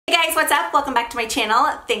Hey guys, what's up? Welcome back to my channel.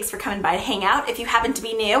 Thanks for coming by to hang out. If you happen to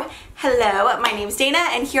be new, hello, my name is Dana,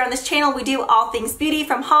 and here on this channel we do all things beauty,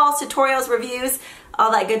 from hauls, tutorials, reviews,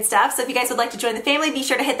 all that good stuff. So if you guys would like to join the family, be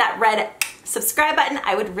sure to hit that red subscribe button.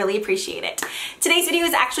 I would really appreciate it. Today's video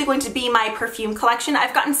is actually going to be my perfume collection.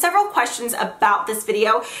 I've gotten several questions about this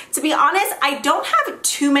video. To be honest, I don't have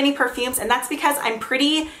too many perfumes, and that's because I'm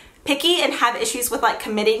pretty picky and have issues with like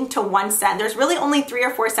committing to one scent. There's really only 3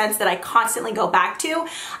 or 4 scents that I constantly go back to.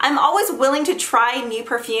 I'm always willing to try new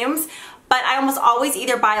perfumes, but I almost always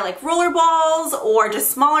either buy like roller balls or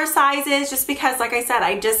just smaller sizes, just because, like I said,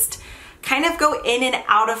 I just kind of go in and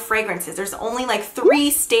out of fragrances. There's only like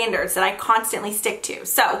 3 standards that I constantly stick to.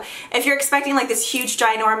 So if you're expecting like this huge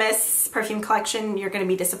ginormous perfume collection, you're gonna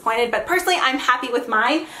be disappointed. But personally, I'm happy with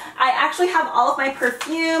mine. I actually have all of my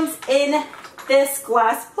perfumes in this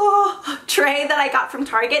glass tray that I got from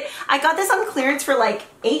Target. I got this on clearance for like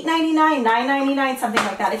 $8.99, $9.99, something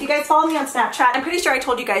like that. If you guys follow me on Snapchat, I'm pretty sure I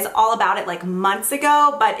told you guys all about it like months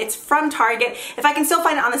ago, but it's from Target. If I can still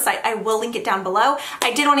find it on the site, I will link it down below.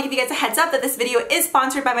 I did want to give you guys a heads up that this video is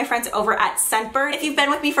sponsored by my friends over at Scentbird. If you've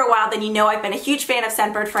been with me for a while, then you know I've been a huge fan of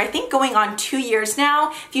Scentbird for I think going on 2 years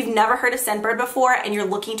now. If you've never heard of Scentbird before and you're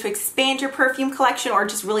looking to expand your perfume collection or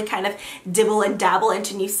just really kind of dibble and dabble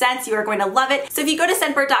into new scents, you are going to love it. So if you go to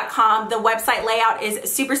scentbird.com, the website layout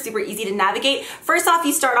is super easy to navigate. First off,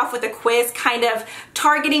 you start off with a quiz kind of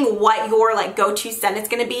targeting what your like go-to scent is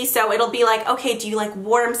going to be. So it'll be like, okay, do you like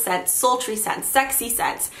warm scents, sultry scents, sexy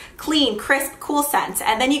scents, clean, crisp, cool scents?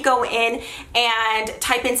 And then you go in and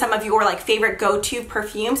type in some of your like favorite go-to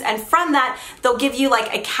perfumes, and from that they'll give you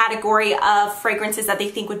like a category of fragrances that they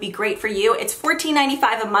think would be great for you. It's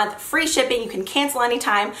 $14.95 a month, free shipping, you can cancel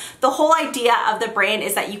anytime. The whole idea of the brand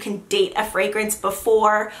is that you can date a fragrance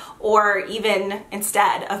before or even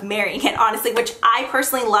instead of marrying it, honestly, which I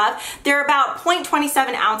personally love. They're about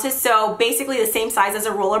 0.27 ounces, so basically the same size as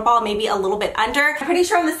a roller ball, maybe a little bit under. I'm pretty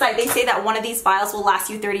sure on the site they say that one of these vials will last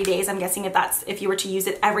you 30 days. I'm guessing if you were to use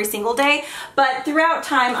it every single day, but throughout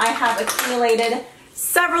time I have accumulated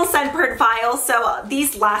several Scentbird vials, so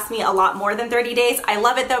these last me a lot more than 30 days. I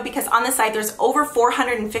love it though because on the site there's over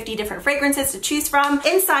 450 different fragrances to choose from.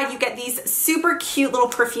 Inside you get these super cute little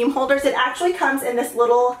perfume holders. It actually comes in this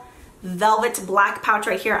little velvet black pouch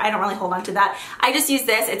right here. I don't really hold on to that. I just use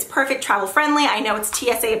this. It's perfect travel friendly. I know it's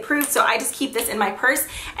TSA approved, so I just keep this in my purse.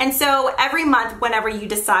 And so every month, whenever you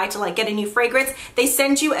decide to like get a new fragrance, they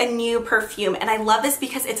send you a new perfume. And I love this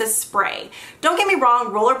because it's a spray. Don't get me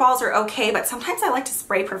wrong, roller balls are okay, but sometimes I like to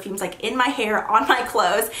spray perfumes like in my hair, on my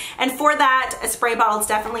clothes. And for that, a spray bottle is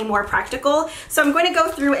definitely more practical. So I'm going to go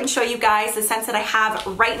through and show you guys the scents that I have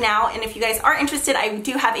right now. And if you guys are interested, I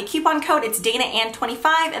do have a coupon code. It's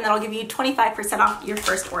DANAAND25, and that'll give you 25% off your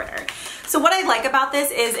first order. So what I like about this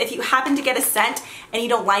is if you happen to get a scent and you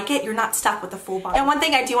don't like it, you're not stuck with the full bottle. And one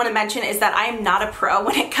thing I do want to mention is that I am not a pro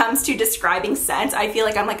when it comes to describing scents. I feel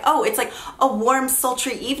like I'm like, oh, it's like a warm,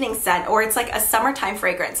 sultry evening scent, or it's like a summertime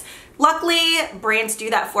fragrance. Luckily, brands do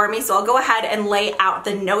that for me, so I'll go ahead and lay out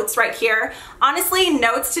the notes right here. Honestly,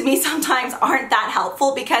 notes to me sometimes aren't that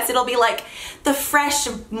helpful because it'll be like the fresh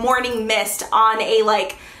morning mist on a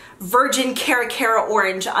like virgin Cara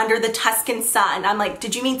orange under the Tuscan sun. I'm like,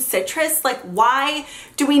 did you mean citrus? Like, why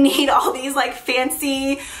do we need all these like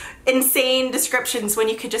fancy, insane descriptions when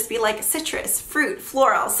you could just be like citrus, fruit,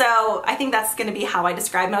 floral? So I think that's gonna be how I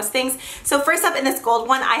describe most things. So first up in this gold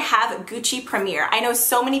one, I have Gucci Premier. I know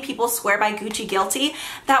so many people swear by Gucci Guilty.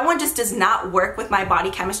 That one just does not work with my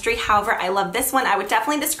body chemistry. However, I love this one. I would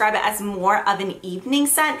definitely describe it as more of an evening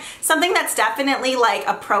scent, something that's definitely like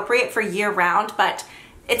appropriate for year round, but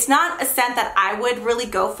it's not a scent that I would really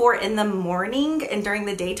go for in the morning and during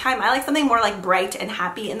the daytime. I like something more like bright and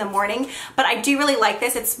happy in the morning, but I do really like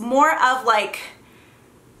this. It's more of like,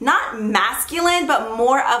 not masculine, but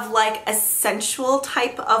more of like a sensual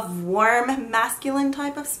type of warm masculine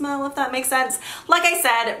type of smell, if that makes sense. Like I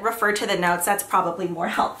said, refer to the notes. That's probably more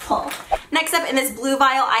helpful. Next up in this blue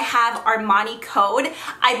vial, I have Armani Code.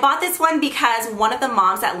 I bought this one because one of the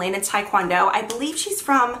moms that landed Taekwondo, I believe she's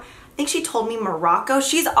from, I think she told me Morocco.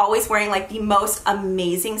 She's always wearing like the most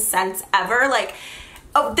amazing scents ever. Like,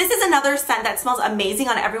 oh, this is another scent that smells amazing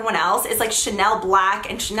on everyone else. It's like Chanel Black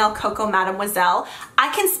and Chanel Coco Mademoiselle.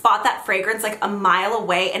 I can spot that fragrance like a mile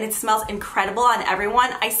away and it smells incredible on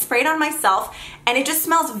everyone. I sprayed on myself and it just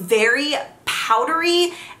smells very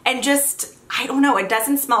powdery and just, I don't know, it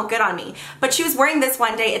doesn't smell good on me. But she was wearing this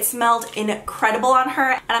one day, it smelled incredible on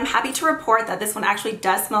her, and I'm happy to report that this one actually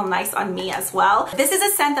does smell nice on me as well. This is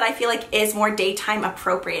a scent that I feel like is more daytime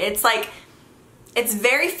appropriate. It's like, it's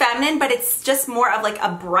very feminine, but it's just more of like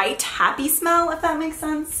a bright, happy smell, if that makes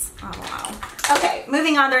sense. Oh, wow. Okay,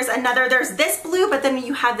 moving on, there's this blue, but then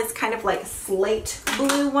you have this kind of like slate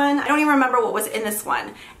blue one. I don't even remember what was in this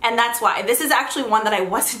one, and that's why. This is actually one that I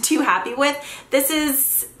wasn't too happy with. This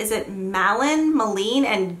is it Malin,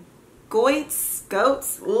 and Goats?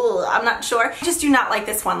 Ugh, I'm not sure. I just do not like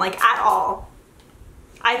this one, like at all.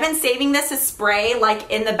 I've been saving this to spray like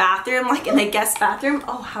in the bathroom, like in the guest bathroom.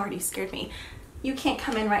 Oh, Howard, you scared me. You can't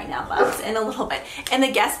come in right now, Bubs, in a little bit. In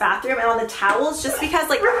the guest bathroom and on the towels, just because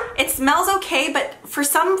like it smells okay, but for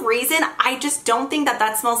some reason, I just don't think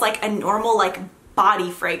that smells like a normal like body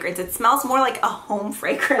fragrance. It smells more like a home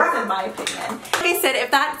fragrance in my opinion. Like I said, if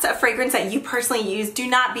that's a fragrance that you personally use, do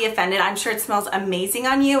not be offended. I'm sure it smells amazing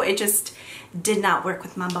on you. It just did not work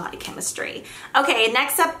with my body chemistry. Okay,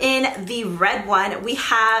 next up in the red one, we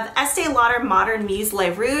have Estee Lauder Modern Muse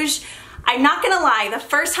Le Rouge. I'm not gonna lie, the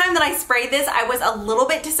first time that I sprayed this, I was a little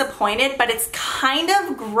bit disappointed, but it's kind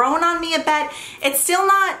of grown on me a bit. It's still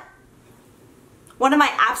not one of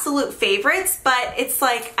my absolute favorites, but it's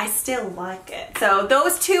like, I still like it. So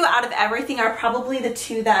those two out of everything are probably the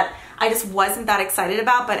two that I just wasn't that excited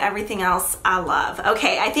about, but everything else I love.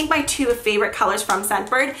 Okay, I think my two favorite colors from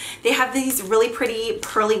Scentbird, they have these really pretty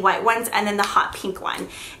pearly white ones and then the hot pink one.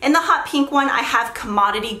 In the hot pink one, I have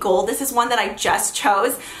Commodity Gold. This is one that I just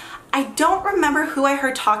chose. I don't remember who I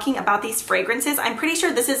heard talking about these fragrances. I'm pretty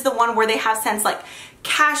sure this is the one where they have scents like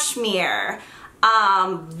cashmere,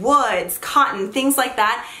 woods, cotton, things like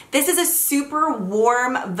that. This is a super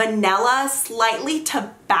warm vanilla, slightly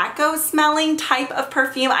tobacco smelling type of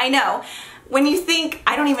perfume. I know. When you think,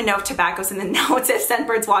 I don't even know if tobacco's in the notes. If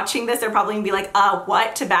Scentbird's watching this, they're probably gonna be like,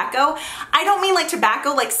 what, tobacco? I don't mean like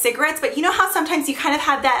tobacco, like cigarettes, but you know how sometimes you kind of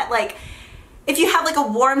have that like, if you have like a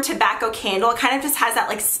warm tobacco candle, it kind of just has that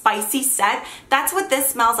like spicy scent. That's what this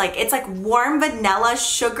smells like. It's like warm vanilla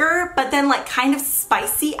sugar, but then like kind of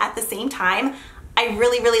spicy at the same time. I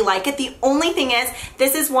really, really like it. The only thing is,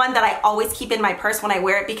 this is one that I always keep in my purse when I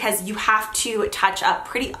wear it because you have to touch up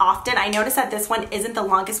pretty often. I noticed that this one isn't the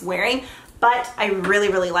longest wearing, but I really,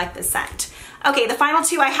 really like this scent. Okay, the final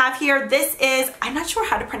two I have here, this is, I'm not sure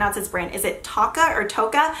how to pronounce this brand. Is it Taka or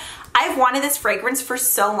Toka? I've wanted this fragrance for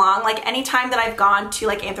so long. Like anytime that I've gone to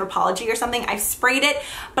like Anthropologie or something, I've sprayed it,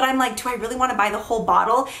 but I'm like, do I really want to buy the whole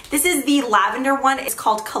bottle? This is the lavender one. It's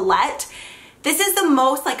called Colette. This is the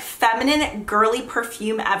most like feminine, girly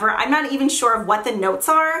perfume ever. I'm not even sure of what the notes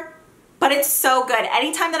are, but it's so good.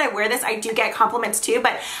 Anytime that I wear this, I do get compliments too,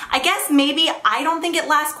 but I guess maybe I don't think it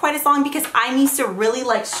lasts quite as long because I'm used to really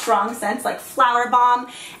like strong scents like Flower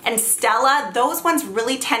Bomb and Stella. Those ones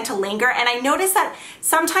really tend to linger, and I notice that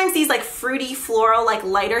sometimes these like fruity, floral, like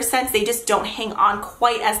lighter scents, they just don't hang on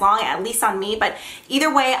quite as long, at least on me, but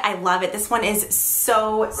either way, I love it. This one is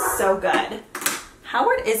so, so good.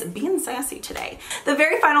 Howard is being sassy today. The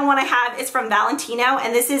very final one I have is from Valentino,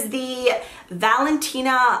 and this is the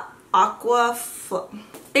Valentina Aqua.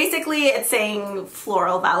 Basically, it's saying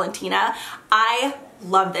Floral Valentina. I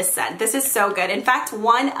love this scent. This is so good. In fact,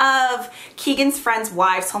 one of Keegan's friends'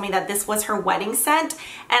 wives told me that this was her wedding scent,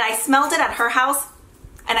 and I smelled it at her house,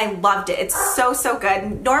 and I loved it. It's so, so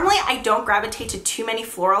good. Normally, I don't gravitate to too many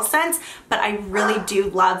floral scents, but I really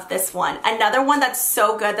do love this one. Another one that's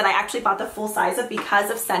so good that I actually bought the full size of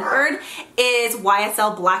because of Scentbird is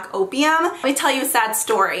YSL Black Opium. Let me tell you a sad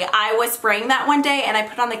story. I was spraying that one day and I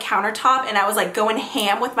put it on the countertop and I was like going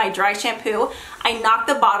ham with my dry shampoo. I knocked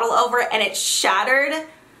the bottle over and it shattered.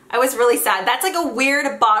 I was really sad. That's like a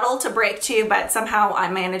weird bottle to break too, but somehow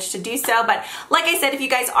I managed to do so. But like I said, if you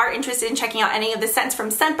guys are interested in checking out any of the scents from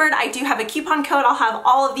Scentbird, I do have a coupon code. I'll have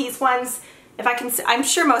all of these ones. If I can, I'm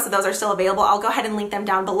sure most of those are still available. I'll go ahead and link them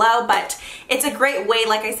down below, but it's a great way,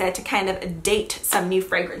 like I said, to kind of date some new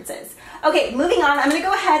fragrances. Okay, moving on, I'm gonna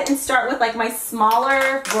go ahead and start with like my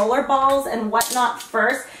smaller roller balls and whatnot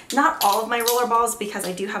first. Not all of my roller balls because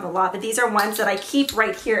I do have a lot, but these are ones that I keep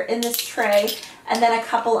right here in this tray, and then a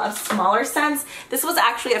couple of smaller scents. This was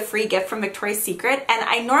actually a free gift from Victoria's Secret, and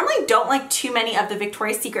I normally don't like too many of the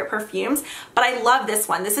Victoria's Secret perfumes, but I love this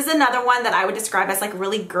one. This is another one that I would describe as like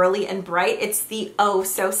really girly and bright. It's the Oh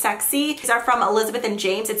So Sexy. These are from Elizabeth and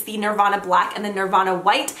James. It's the Nirvana Black and the Nirvana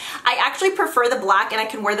White. I actually prefer the black, and I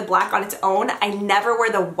can wear the black on its own. I never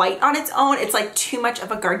wear the white on its own. It's like too much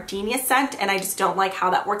of a gardenia scent, and I just don't like how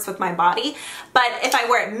that works with my body. But if I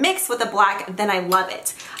wear it mixed with the black, then I love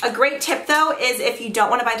it. A great tip though is if you don't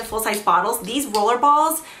want to buy the full-size bottles, these roller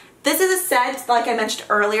balls, This is a scent, like I mentioned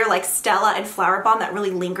earlier, like Stella and Flower Bomb, that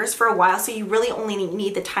really lingers for a while, so you really only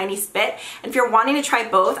need the tiny spit. And if you're wanting to try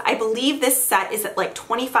both, I believe this set is at like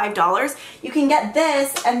 $25. You can get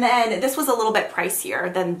this, and then this was a little bit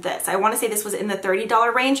pricier than this. I want to say this was in the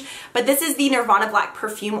 $30 range, but this is the Nirvana Black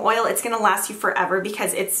Perfume Oil. It's going to last you forever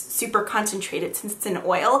because it's super concentrated since it's an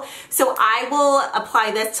oil. So I will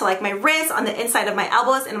apply this to like my wrists, on the inside of my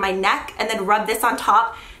elbows, and my neck, and then rub this on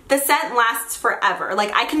top. The scent lasts forever.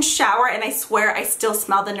 Like, I can shower and I swear I still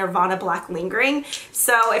smell the Nirvana Black lingering.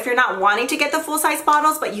 So if you're not wanting to get the full-size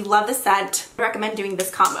bottles but you love the scent, I recommend doing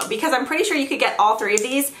this combo because I'm pretty sure you could get all three of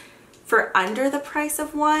these for under the price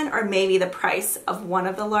of one, or maybe the price of one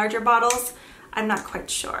of the larger bottles. I'm not quite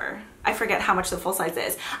sure. I forget how much the full size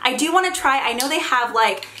is. I do want to try, I know they have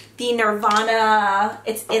like the Nirvana,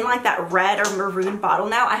 it's in like that red or maroon bottle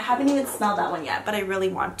now. I haven't even smelled that one yet, but I really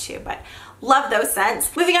want to. But love those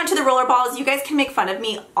scents. Moving on to the roller balls, you guys can make fun of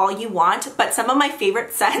me all you want, but some of my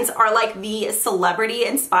favorite scents are like the celebrity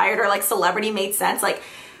inspired or like celebrity made scents. Like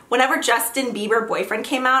whenever Justin Bieber Boyfriend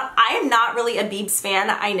came out, I am not really a Biebs fan.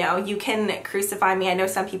 I know you can crucify me. I know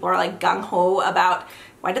some people are like gung-ho about,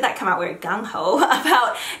 why did that come out weird? Gung-ho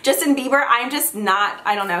about Justin Bieber. I'm just not,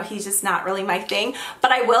 I don't know, he's just not really my thing.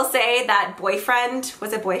 But I will say that Boyfriend,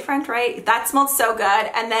 was it Boyfriend, right? That smelled so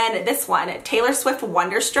good. And then this one, Taylor Swift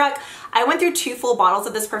Wonderstruck. I went through 2 full bottles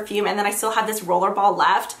of this perfume and then I still have this rollerball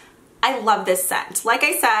left. I love this scent. Like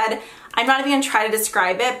I said, I'm not even gonna try to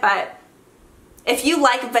describe it, but if you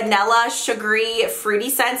like vanilla, sugary, fruity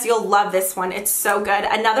scents, you'll love this one. It's so good.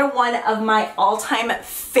 Another one of my all-time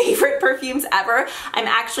favorite perfumes ever. I'm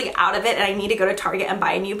actually out of it and I need to go to Target and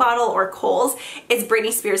buy a new bottle or Kohl's. Is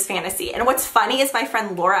Britney Spears Fantasy. And what's funny is my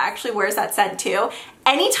friend Laura actually wears that scent too.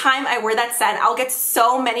 Anytime I wear that scent, I'll get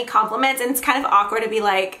so many compliments, and it's kind of awkward to be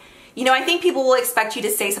like, you know, I think people will expect you to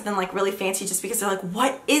say something like really fancy just because they're like,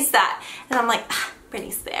 what is that? And I'm like,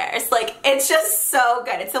 Britney Spears. Like, it's just so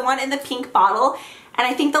good. It's the one in the pink bottle, and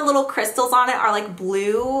I think the little crystals on it are like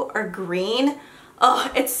blue or green. Oh,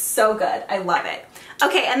 it's so good. I love it.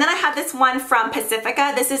 Okay, and then I have this one from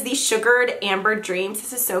Pacifica. This is the Sugared Amber Dreams.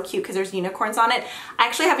 This is so cute because there's unicorns on it. I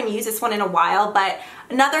actually haven't used this one in a while, but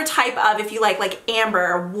another type of, if you like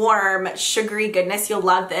amber, warm, sugary goodness, you'll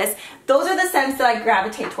love this. Those are the scents that I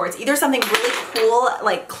gravitate towards. Either something really cool,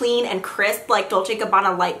 like clean and crisp, like Dolce &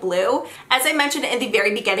 Gabbana Light Blue. As I mentioned in the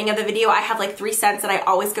very beginning of the video, I have like 3 scents that I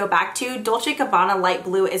always go back to. Dolce & Gabbana Light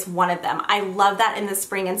Blue is one of them. I love that in the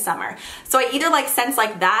spring and summer. So I either like scents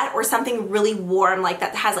like that or something really warm, like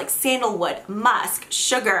that has like sandalwood, musk,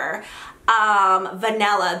 sugar,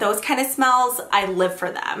 vanilla, those kind of smells. I live for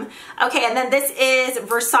them. Okay, and then this is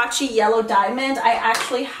Versace Yellow Diamond. I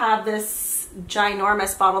actually have this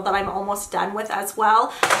ginormous bottle that I'm almost done with as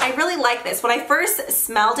well. I really like this. When I first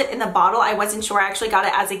smelled it in the bottle, I wasn't sure. I actually got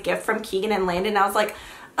it as a gift from Keegan and Landon. I was like,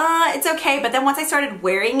 it's okay. But then once I started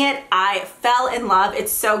wearing it, I fell in love.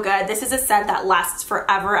 It's so good. This is a scent that lasts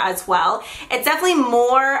forever as well. It's definitely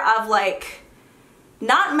more of like,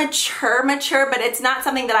 not mature, but it's not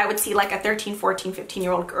something that I would see like a 13, 14,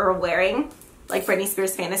 15-year-old girl wearing, like Britney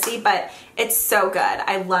Spears Fantasy, but it's so good.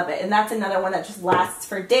 I love it. And that's another one that just lasts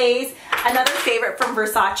for days. Another favorite from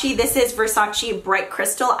Versace, this is Versace Bright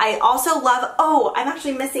Crystal. I also love, oh, I'm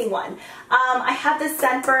actually missing one. I have this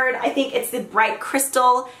Scentbird. I think it's the Bright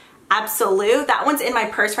Crystal Absolute. That one's in my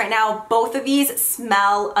purse right now. Both of these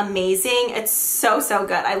smell amazing. It's so, so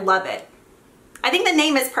good. I love it. I think the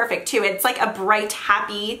name is perfect too. It's like a bright,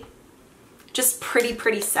 happy, just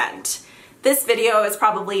pretty scent. This video is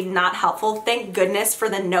probably not helpful. Thank goodness for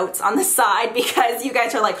the notes on the side, because you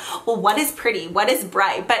guys are like, well, what is pretty? What is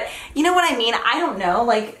bright? But you know what I mean? I don't know.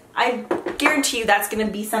 Like, I guarantee you that's going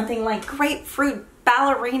to be something like grapefruit,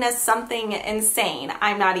 ballerina, something insane.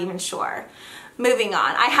 I'm not even sure. Moving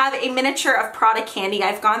on. I have a miniature of Prada Candy.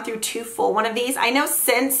 I've gone through 2 full one of these. I know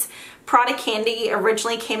since Prada Candy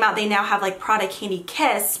originally came out, they now have like Prada Candy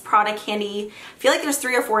Kiss, Prada Candy, I feel like there's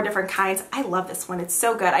 3 or 4 different kinds. I love this one. It's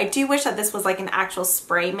so good. I do wish that this was like an actual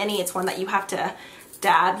spray mini. It's one that you have to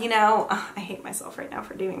dab, you know. Ugh, I hate myself right now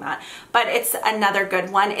for doing that. But it's another good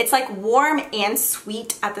one. It's like warm and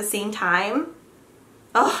sweet at the same time.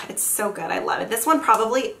 Oh, it's so good. I love it. This one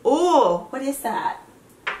probably, oh, what is that?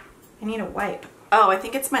 I need a wipe. Oh, I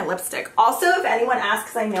think it's my lipstick. Also, if anyone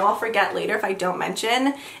asks, I know I'll forget later if I don't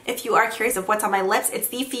mention. If you are curious of what's on my lips, it's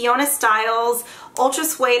the Fiona Styles Ultra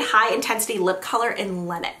Suede High Intensity Lip Color in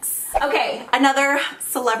Lennox. Okay, another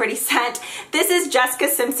celebrity scent. This is Jessica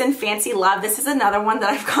Simpson Fancy Love. This is another one that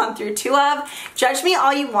I've gone through 2 of. Judge me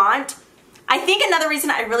all you want. I think another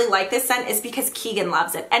reason I really like this scent is because Keegan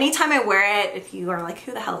loves it. Anytime I wear it, if you are like,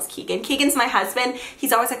 who the hell is Keegan? Keegan's my husband.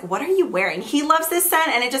 He's always like, what are you wearing? He loves this scent,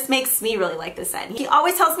 and it just makes me really like this scent. He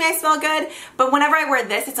always tells me I smell good, but whenever I wear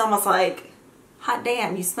this, it's almost like, hot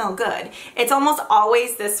damn, you smell good. It's almost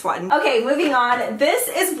always this one. Okay, moving on. This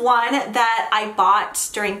is one that I bought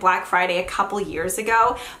during Black Friday a couple years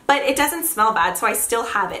ago, but it doesn't smell bad, so I still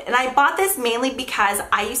have it. And I bought this mainly because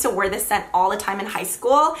I used to wear this scent all the time in high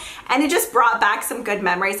school, and it just brought back some good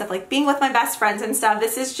memories of like being with my best friends and stuff.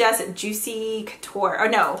 This is just Juicy Couture, or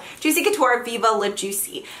no, Juicy Couture Viva La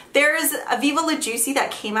Juicy. There's a Viva La Juicy that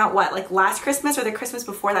came out, what, like last Christmas or the Christmas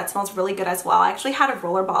before, that smells really good as well. I actually had a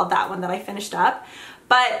rollerball of that one that I finished up.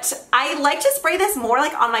 But I like to spray this more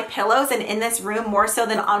like on my pillows and in this room more so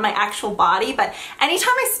than on my actual body. But anytime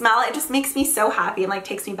I smell it, it just makes me so happy and like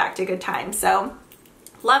takes me back to a good time. So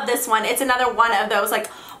love this one. It's another one of those like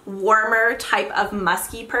warmer type of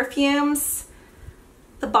musky perfumes.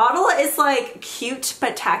 The bottle is like cute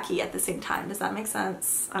but tacky at the same time. Does that make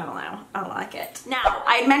sense? I don't know. I don't like it. Now,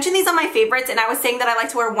 I mentioned these on my favorites, and I was saying that I like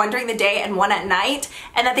to wear one during the day and one at night,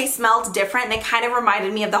 and that they smelled different. They kind of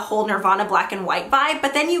reminded me of the whole Nirvana black and white vibe.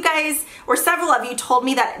 But then you guys, or several of you, told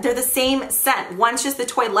me that they're the same scent. One's just the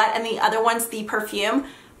toilette and the other one's the perfume.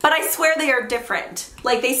 But I swear they are different.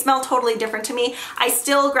 Like, they smell totally different to me. I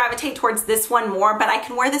still gravitate towards this one more, but I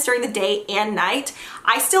can wear this during the day and night.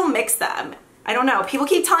 I still mix them. I don't know. People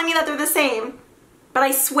keep telling me that they're the same, but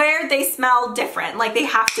I swear they smell different. Like, they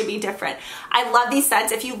have to be different. I love these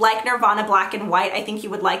scents. If you like Nirvana black and white, I think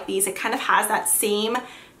you would like these. It kind of has that same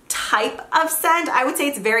type of scent. I would say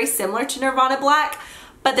it's very similar to Nirvana black,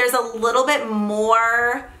 but there's a little bit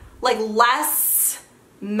more, like, less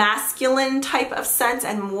masculine type of scents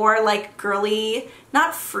and more like girly,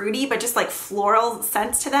 not fruity, but just like floral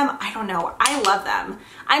scents to them. I don't know. I love them.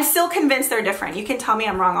 I'm still convinced they're different. You can tell me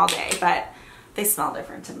I'm wrong all day, but they smell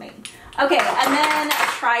different to me. Okay, and then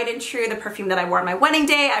tried and true, the perfume that I wore on my wedding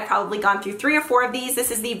day. I've probably gone through 3 or 4 of these. This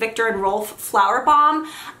is the Viktor and Rolf Flower Bomb.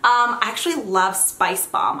 I actually love Spice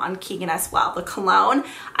Bomb on Keegan as well, the cologne.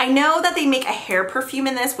 I know that they make a hair perfume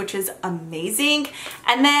in this, which is amazing.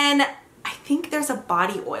 And then I think there's a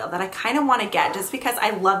body oil that I kind of want to get just because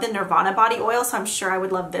I love the Nirvana body oil, so I'm sure I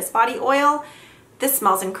would love this body oil. This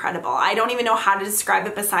smells incredible. I don't even know how to describe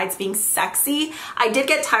it besides being sexy. I did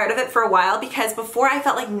get tired of it for a while because before I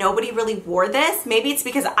felt like nobody really wore this. Maybe it's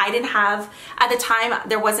because I didn't have, at the time,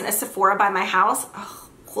 there wasn't a Sephora by my house. Oh,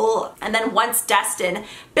 cool. And then once Destin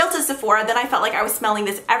built a Sephora, then I felt like I was smelling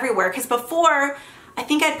this everywhere because before, I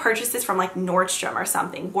think I'd purchased this from like Nordstrom or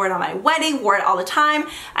something. Wore it on my wedding, wore it all the time.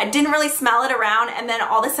 I didn't really smell it around, and then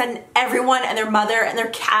all of a sudden everyone and their mother and their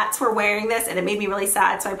cats were wearing this, and it made me really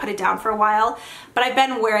sad, so I put it down for a while. But I've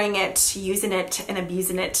been wearing it, using it, and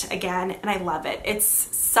abusing it again, and I love it. It's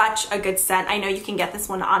such a good scent. I know you can get this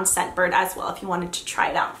one on Scentbird as well if you wanted to try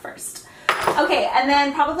it out first. Okay, and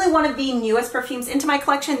then probably one of the newest perfumes into my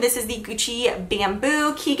collection. This is the Gucci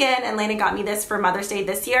Bamboo. Keegan and Lena got me this for Mother's Day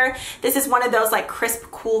this year. This is one of those like crisp,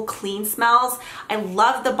 cool, clean smells. I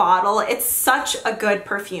love the bottle. It's such a good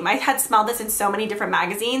perfume. I had smelled this in so many different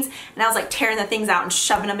magazines, and I was like tearing the things out and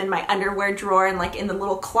shoving them in my underwear drawer and like in the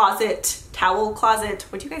little closet, towel closet.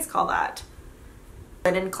 What do you guys call that?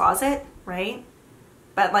 Linen closet, right?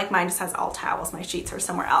 But like mine just has all towels, my sheets are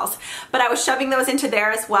somewhere else. But I was shoving those into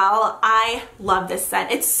there as well. I love this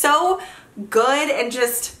scent. It's so good, and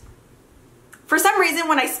just, for some reason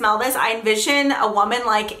when I smell this, I envision a woman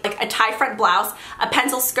like a tie front blouse, a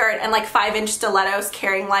pencil skirt, and like 5-inch stilettos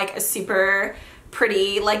carrying like a super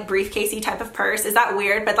pretty like briefcasey type of purse. Is that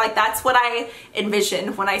weird? But like that's what I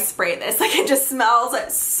envision when I spray this. Like it just smells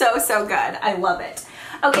so, so good. I love it.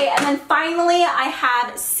 Okay, and then finally I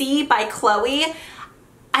have C by Chloe.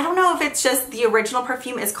 I don't know if it's just the original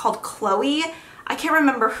perfume is called Chloe. I can't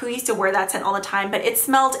remember who used to wear that scent all the time, but it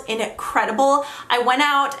smelled incredible. I went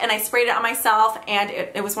out and I sprayed it on myself, and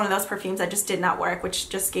it was one of those perfumes that just did not work, which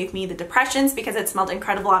just gave me the depressions because it smelled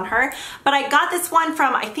incredible on her. But I got this one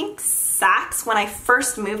from, I think, Saks when I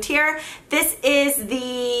first moved here. This is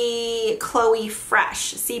the Chloe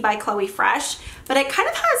Fresh, C by Chloe Fresh. But it kind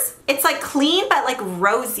of has, it's like clean but like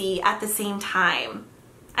rosy at the same time.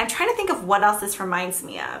 I'm trying to think of what else this reminds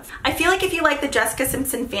me of. I feel like if you like the Jessica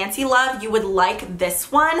Simpson Fancy Love, you would like this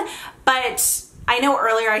one, but I know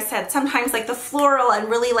earlier I said sometimes like the floral and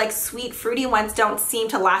really like sweet fruity ones don't seem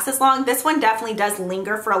to last as long. This one definitely does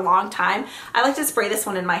linger for a long time. I like to spray this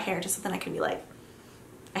one in my hair just so then I can be like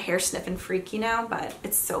a hair sniffing freak, you know, but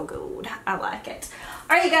it's so good. I like it.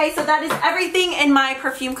 All right, you guys, so that is everything in my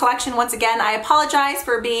perfume collection. Once again, I apologize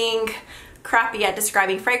for being crappy at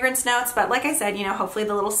describing fragrance notes, but like I said, you know, hopefully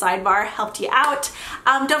the little sidebar helped you out.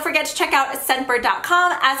 Don't forget to check out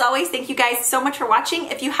scentbird.com. As always, thank you guys so much for watching.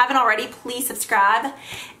 If you haven't already, please subscribe.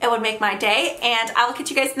 It would make my day, and I will catch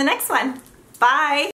you guys in the next one. Bye!